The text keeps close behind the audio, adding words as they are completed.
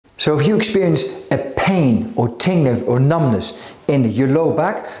So if you experience a pain or tingling or numbness in your lower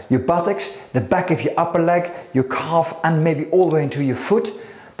back, your buttocks, the back of your upper leg, your calf and maybe all the way into your foot,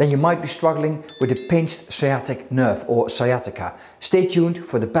 then you might be struggling with a pinched sciatic nerve or sciatica. Stay tuned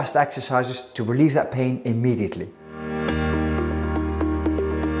for the best exercises to relieve that pain immediately.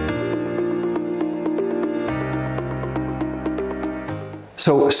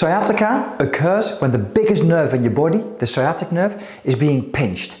 So sciatica occurs when the biggest nerve in your body, the sciatic nerve, is being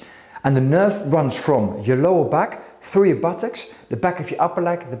pinched. And the nerve runs from your lower back, through your buttocks, the back of your upper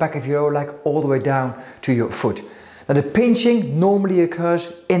leg, the back of your lower leg, all the way down to your foot. Now the pinching normally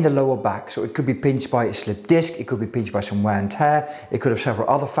occurs in the lower back. So it could be pinched by a slipped disc, it could be pinched by some wear and tear, it could have several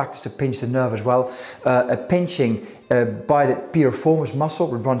other factors to pinch the nerve as well. A pinching by the piriformis muscle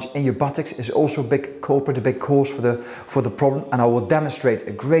that runs in your buttocks is also a big culprit, a big cause for the problem. And I will demonstrate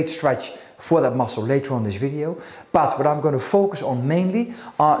a great stretch for that muscle later on in this video. But what I'm going to focus on mainly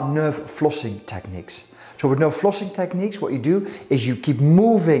are nerve flossing techniques. So with nerve flossing techniques, what you do is you keep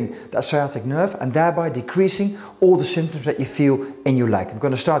moving that sciatic nerve and thereby decreasing all the symptoms that you feel in your leg. I'm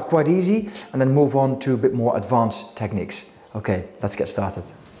going to start quite easy and then move on to a bit more advanced techniques. Okay, let's get started.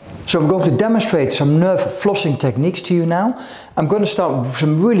 So I'm going to demonstrate some nerve flossing techniques to you now. I'm going to start with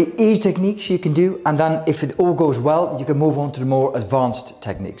some really easy techniques you can do, and then if it all goes well, you can move on to the more advanced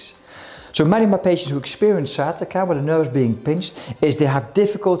techniques. So many of my patients who experience sciatica, where the nerves being pinched, is they have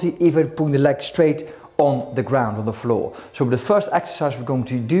difficulty even putting the leg straight on the ground, on the floor. So the first exercise we're going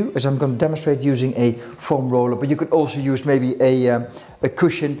to do is I'm going to demonstrate using a foam roller, but you could also use maybe a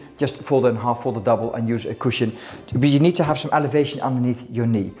cushion, just fold it in half, fold it double and use a cushion. But you need to have some elevation underneath your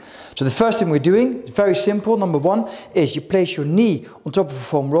knee. So the first thing we're doing, very simple, number one, is you place your knee on top of a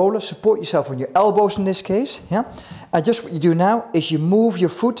foam roller, support yourself on your elbows in this case, yeah? And just what you do now is you move your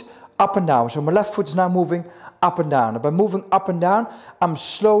foot up and down. So my left foot is now moving up and down. And by moving up and down, I'm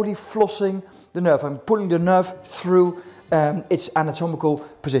slowly flossing the nerve. I'm pulling the nerve through its anatomical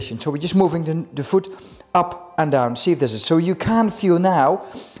position. So we're just moving the foot up and down. See if this is. So you can feel now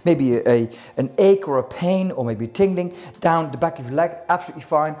maybe an ache or a pain or maybe tingling down the back of your leg. Absolutely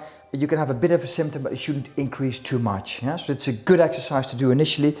fine. You can have a bit of a symptom, but it shouldn't increase too much. Yeah? So it's a good exercise to do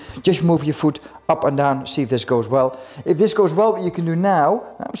initially. Just move your foot up and down. See if this goes well. If this goes well, what you can do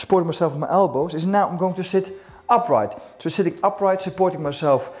now, I'm supporting myself with my elbows, is now I'm going to sit upright. So sitting upright, supporting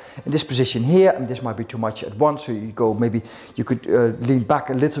myself in this position here, and this might be too much at once, so you go, maybe you could lean back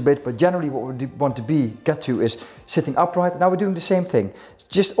a little bit, but generally what we want to get to is sitting upright. Now we're doing the same thing.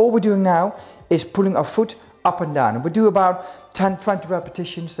 Just all we're doing now is pulling our foot up and down, and we do about 10-20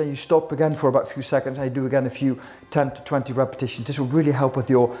 repetitions, then you stop again for about a few seconds, and you do again a few 10 to 20 repetitions. This will really help with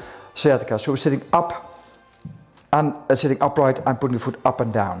your sciatica. So we're sitting up and sitting upright and putting the foot up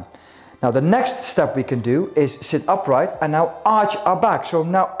and down. Now the next step we can do is sit upright and now arch our back. So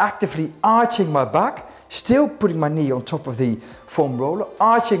I'm now actively arching my back, still putting my knee on top of the foam roller,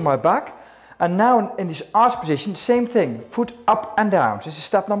 arching my back. And now in this arch position, same thing, foot up and down. So this is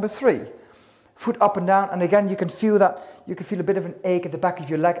step number 3. Foot up and down, and again you can feel that, you can feel a bit of an ache at the back of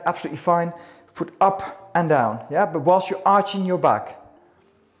your leg, absolutely fine. Foot up and down, yeah, but whilst you're arching your back.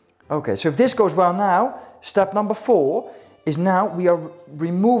 Okay, so if this goes well now, step number 4 is now we are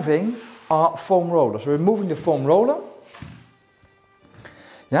removing our foam roller. So we're removing the foam roller.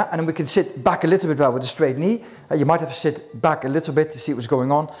 Yeah, and then we can sit back a little bit with a straight knee. You might have to sit back a little bit to see what's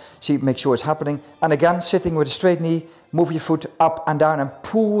going on, make sure it's happening. And again, sitting with a straight knee, move your foot up and down and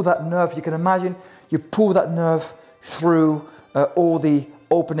pull that nerve. You can imagine you pull that nerve through all the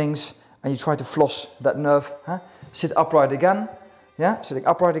openings and you try to floss that nerve. Huh? Sit upright again. Yeah, sitting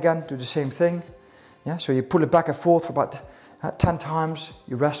upright again, do the same thing. Yeah, so you pull it back and forth for about 10 times,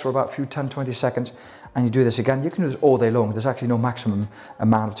 you rest for about a few 10-20 seconds, and you do this again. You can do this all day long. There's actually no maximum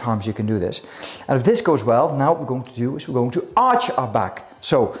amount of times you can do this. And if this goes well, now what we're going to do is we're going to arch our back.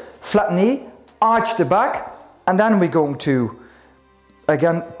 So flat knee, arch the back, and then we're going to,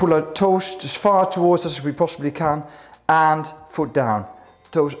 again, pull our toes as far towards us as we possibly can, and foot down.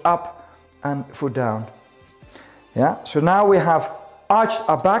 Toes up and foot down. Yeah, so now we have arched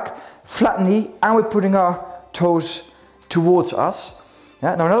our back, flat knee, and we're putting our toes towards us.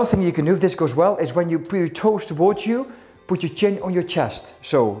 Yeah? Now another thing you can do if this goes well is when you put your toes towards you, put your chin on your chest.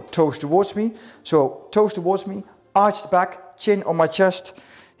 So toes towards me, arched back, chin on my chest,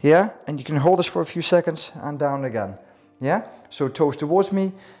 yeah, and you can hold this for a few seconds and down again. Yeah, so toes towards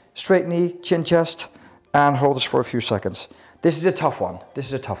me, straight knee, chin, chest, and hold this for a few seconds. This is a tough one. This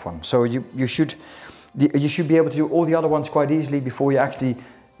is a tough one. So you should be able to do all the other ones quite easily before you actually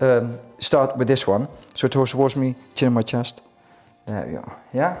start with this one. So toes towards me, chin on my chest. There we are.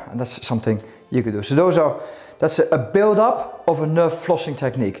 Yeah, and that's something you could do. So that's a build up of a nerve flossing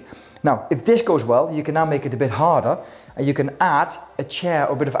technique. Now, if this goes well, you can now make it a bit harder, and you can add a chair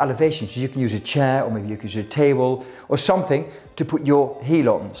or a bit of elevation. So you can use a chair, or maybe you can use a table or something to put your heel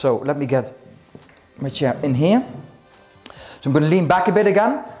on. So let me get my chair in here. So I'm going to lean back a bit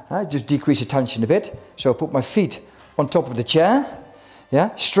again, just decrease the tension a bit. So I put my feet on top of the chair,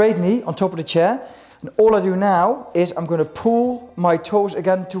 yeah, straight knee on top of the chair. And all I do now is I'm going to pull my toes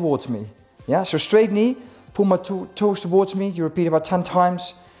again towards me. Yeah, so straight knee, pull my toes towards me. You repeat about 10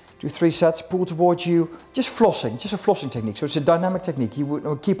 times. Do 3 sets, pull towards you, just flossing, just a flossing technique. So it's a dynamic technique. You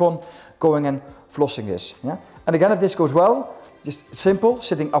would keep on going and flossing this. Yeah? And again, if this goes well, just simple,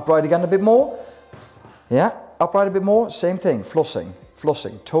 sitting upright again a bit more. Yeah, upright a bit more, same thing, flossing,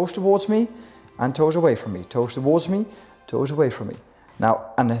 flossing. Toes towards me and toes away from me. Toes towards me, toes away from me.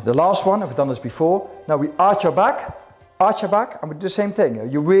 Now, and the last one, I've done this before. Now we arch our back, and we do the same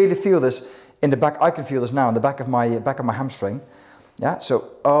thing. You really feel this in the back. I can feel this now in the back of my hamstring. Yeah,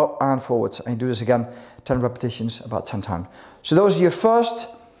 so up and forwards, and you do this again 10 repetitions, about 10 times. So those are your first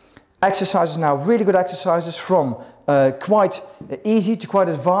exercises now, really good exercises from quite easy to quite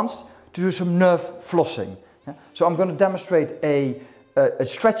advanced to do some nerve flossing. Yeah? So I'm going to demonstrate a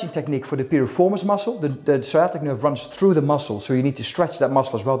stretching technique for the piriformis muscle. The sciatic nerve runs through the muscle, so you need to stretch that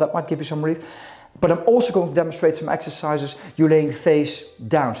muscle as well. That might give you some relief. But I'm also going to demonstrate some exercises you're laying face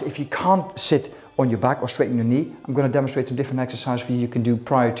down. So if you can't sit on your back or straighten your knee, I'm going to demonstrate some different exercises for you can do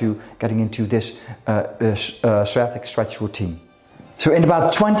prior to getting into this sciatic stretch routine. So in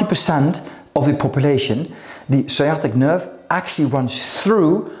about 20% of the population, the sciatic nerve actually runs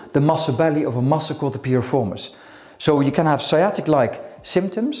through the muscle belly of a muscle called the piriformis. So you can have sciatic-like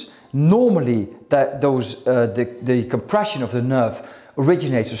symptoms. Normally, the compression of the nerve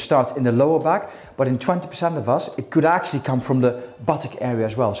originates or starts in the lower back, but in 20% of us, it could actually come from the buttock area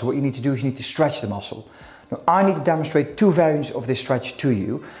as well. So what you need to do is you need to stretch the muscle. Now, I need to demonstrate 2 variants of this stretch to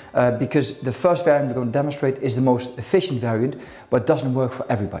you, because the first variant we're going to demonstrate is the most efficient variant, but doesn't work for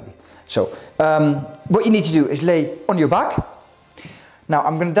everybody. So what you need to do is lay on your back. Now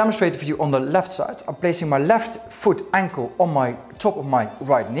I'm going to demonstrate it for you on the left side. I'm placing my left foot ankle on my top of my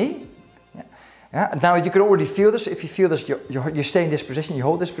right knee. Yeah, now you can already feel this. If you feel this, you stay in this position, you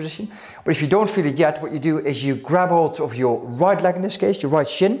hold this position. But if you don't feel it yet, what you do is you grab hold of your right leg, in this case, your right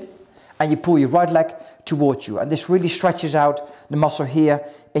shin, and you pull your right leg towards you. And this really stretches out the muscle here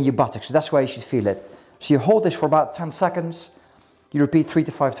in your buttocks. So that's why you should feel it. So you hold this for about 10 seconds. You repeat 3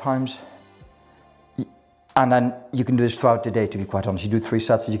 to 5 times. And then you can do this throughout the day, to be quite honest. You do 3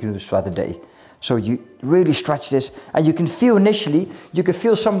 sets and you can do this throughout the day. So you really stretch this, and you can feel initially, you can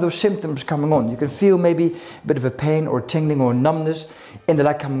feel some of those symptoms coming on. You can feel maybe a bit of a pain or tingling or numbness in the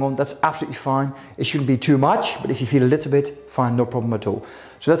leg coming on. That's absolutely fine. It shouldn't be too much, but if you feel a little bit, fine, no problem at all.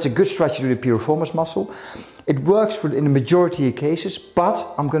 So that's a good stretch to do the piriformis muscle. It works in the majority of cases, but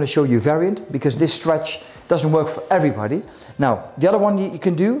I'm going to show you a variant because this stretch doesn't work for everybody. Now, the other one you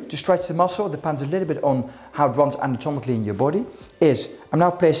can do to stretch the muscle, depends a little bit on how it runs anatomically in your body, is I'm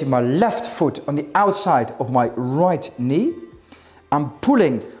now placing my left foot on the outside of my right knee. I'm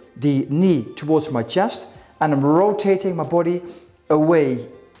pulling the knee towards my chest, and I'm rotating my body away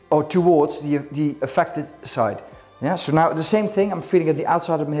or towards the affected side. Yeah, so now the same thing, I'm feeling at the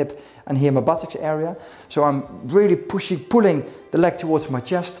outside of my hip and here my buttocks area. So I'm really pulling the leg towards my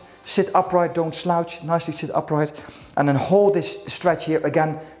chest. Sit upright, don't slouch, nicely sit upright. And then hold this stretch here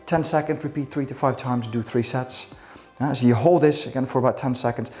again, 10 seconds, repeat 3 to 5 times, do 3 sets. So you hold this again for about 10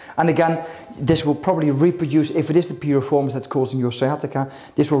 seconds. And again, this will probably reproduce, if it is the piriformis that's causing your sciatica,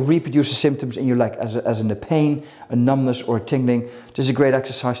 this will reproduce the symptoms in your leg as in a pain, a numbness or a tingling. This is a great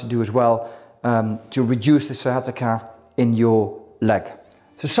exercise to do as well to reduce the sciatica in your leg.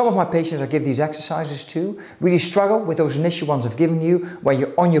 So some of my patients I give these exercises to really struggle with those initial ones I've given you, where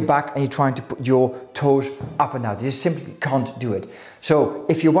you're on your back and you're trying to put your toes up and down. You just simply can't do it. So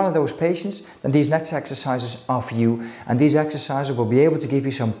if you're one of those patients, then these next exercises are for you, and these exercises will be able to give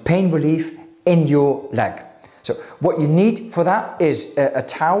you some pain relief in your leg. So what you need for that is a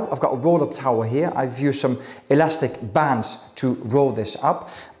towel. I've got a roll-up towel here. I've used some elastic bands to roll this up,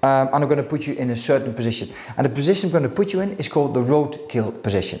 and I'm going to put you in a certain position. And the position I'm going to put you in is called the roadkill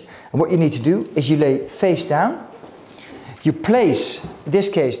position. And what you need to do is you lay face down. You place, in this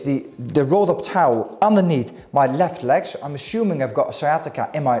case, the rolled-up towel underneath my left leg. So I'm assuming I've got a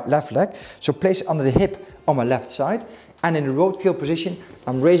sciatica in my left leg. So place it under the hip on my left side. And in the roadkill position,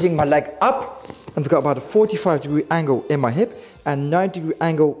 I'm raising my leg up. I've got about a 45-degree angle in my hip and 90-degree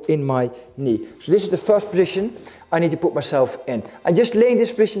angle in my knee. So this is the first position I need to put myself in. And just lay in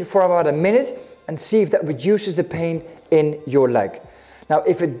this position for about a minute and see if that reduces the pain in your leg. Now,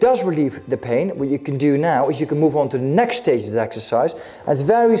 if it does relieve the pain, what you can do now is you can move on to the next stage of the exercise. And it's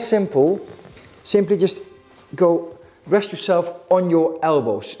very simple. Simply just go rest yourself on your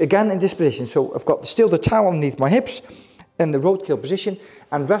elbows. Again, in this position. So I've got still the towel underneath my hips in the roadkill position,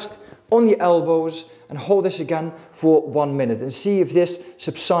 and rest on the elbows and hold this again for 1 minute and see if this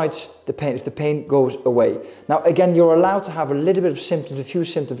subsides the pain, if the pain goes away. Now again, you're allowed to have a little bit of symptoms, a few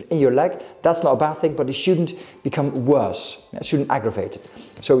symptoms in your leg. That's not a bad thing, but it shouldn't become worse. It shouldn't aggravate it.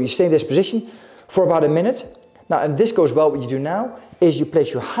 So you stay in this position for about a minute. Now, and this goes well, what you do now is you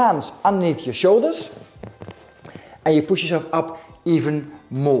place your hands underneath your shoulders and you push yourself up even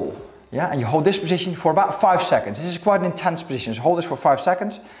more. Yeah, and you hold this position for about 5 seconds. This is quite an intense position. So hold this for 5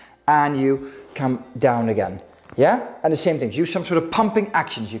 seconds and you come down again. Yeah, and the same thing. Use some sort of pumping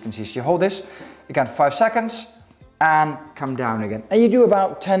actions you can see. So you hold this again 5 seconds and come down again. And you do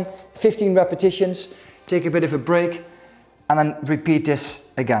about 10-15 repetitions. Take a bit of a break and then repeat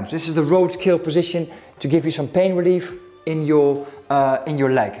this again. So this is the roadkill position to give you some pain relief in your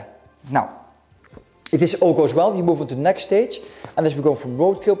leg. Now, if this all goes well, you move on to the next stage, and as we go from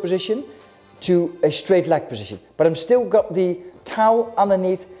roadkill position to a straight leg position. But I'm still got the towel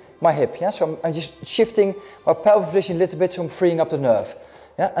underneath my hip, yeah? So I'm just shifting my pelvic position a little bit, so I'm freeing up the nerve.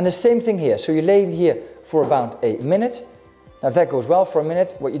 Yeah? And the same thing here. So you're laying here for about a minute. Now if that goes well for a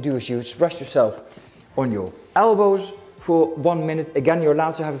minute, what you do is you rest yourself on your elbows for 1 minute. Again, you're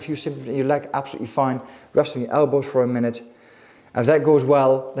allowed to have a few symptoms in your leg, absolutely fine. Rest on your elbows for a minute. And if that goes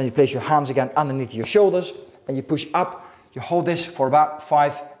well, then you place your hands again underneath your shoulders and you push up. You hold this for about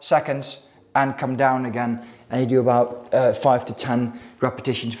 5 seconds and come down again. And you do about 5 to 10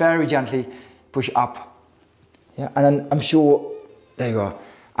 repetitions, very gently, push up. Yeah, and then I'm sure, there you are.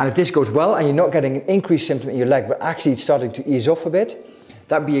 And if this goes well and you're not getting an increased symptom in your leg, but actually it's starting to ease off a bit,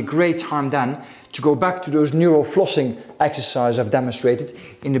 that'd be a great time then to go back to those neural flossing exercises I've demonstrated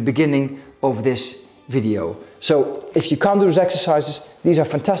in the beginning of this video. So if you can't do those exercises, these are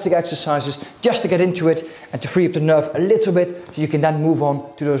fantastic exercises just to get into it and to free up the nerve a little bit so you can then move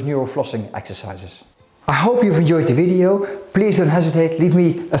on to those neural flossing exercises. I hope you've enjoyed the video. Please don't hesitate, leave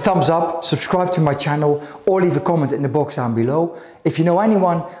me a thumbs up, subscribe to my channel, or leave a comment in the box down below. If you know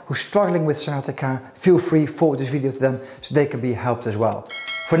anyone who's struggling with sciatica, feel free to forward this video to them so they can be helped as well.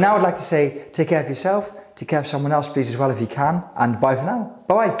 For now, I'd like to say take care of yourself, take care of someone else please as well if you can, and bye for now.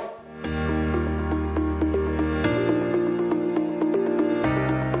 Bye bye.